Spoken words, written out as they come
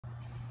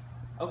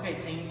Okay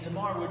team,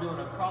 tomorrow we're doing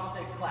a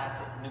CrossFit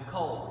Classic.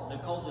 Nicole's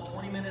a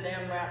 20-minute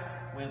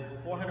AMRAP with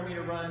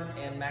 400-meter run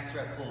and max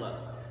rep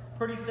pull-ups.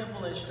 Pretty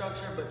simple in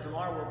structure, but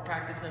tomorrow we're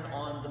practicing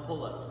on the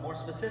pull-ups. More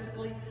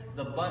specifically,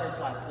 the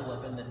butterfly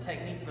pull-up and the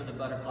technique for the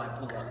butterfly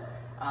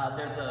pull-up.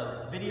 There's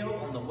a video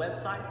on the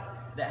websites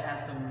that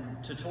has some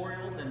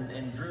tutorials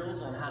and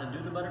drills on how to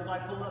do the butterfly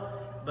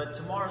pull-up, but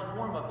tomorrow's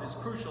warm-up is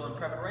crucial in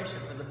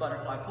preparation for the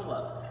butterfly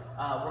pull-up.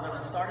 We're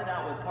going to start it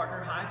out with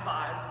partner high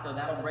fives, so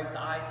that'll break the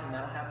ice and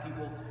that'll have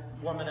people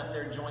warming up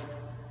their joints.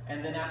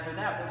 And then after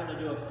that, we're going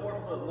to do a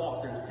 4-foot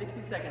walkthrough, 60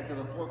 seconds of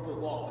a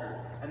 4-foot walkthrough.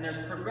 And there's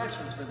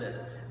progressions for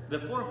this. The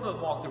 4-foot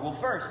walkthrough, well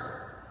first,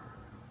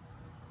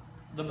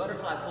 the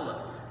butterfly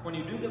pull-up. When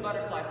you do the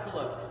butterfly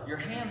pull-up, your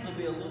hands will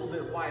be a little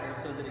bit wider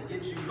so that it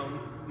gives you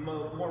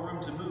more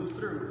room to move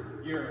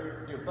through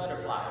your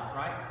butterfly,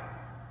 right?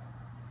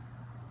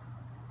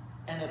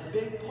 And a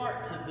big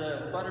part to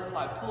the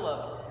butterfly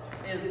pull-up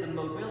is the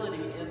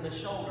mobility in the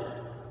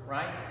shoulder,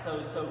 right?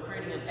 So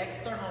creating an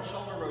external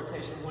shoulder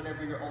rotation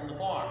whenever you're on the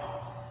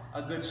bar.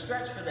 A good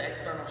stretch for the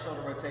external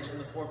shoulder rotation,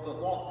 the 4-foot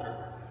walkthrough.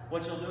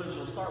 What you'll do is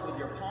you'll start with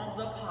your palms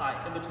up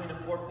high in between a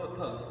 4-foot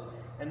post.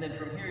 And then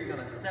from here you're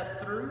going to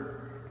step through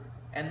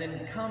and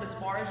then come as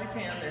far as you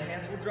can. Their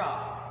hands will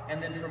drop.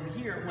 And then from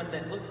here, when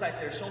it looks like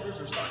their shoulders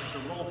are starting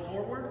to roll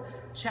forward,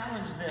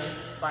 challenge them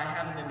by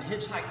having them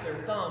hitchhike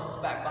their thumbs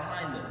back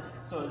behind them.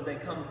 So as they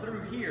come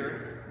through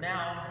here,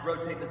 now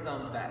rotate the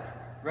thumbs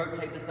back.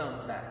 Rotate the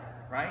thumbs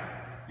back, right?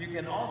 You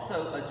can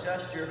also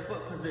adjust your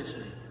foot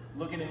position,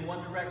 looking in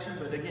one direction,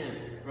 but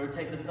again,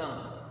 rotate the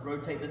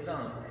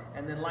thumb,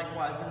 and then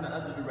likewise in the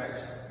other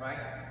direction, right?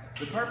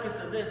 The purpose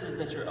of this is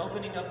that you're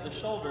opening up the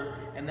shoulder,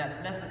 and that's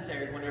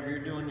necessary whenever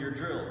you're doing your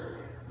drills.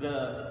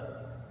 The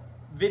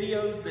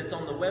videos that's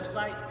on the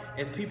website,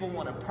 if people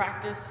want to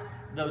practice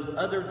those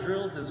other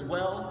drills as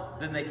well,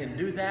 then they can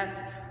do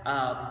that.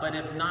 But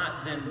if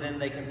not, then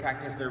they can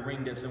practice their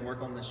ring dips and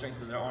work on the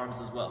strength of their arms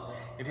as well.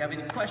 If you have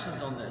any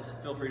questions on this,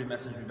 feel free to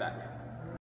message me back.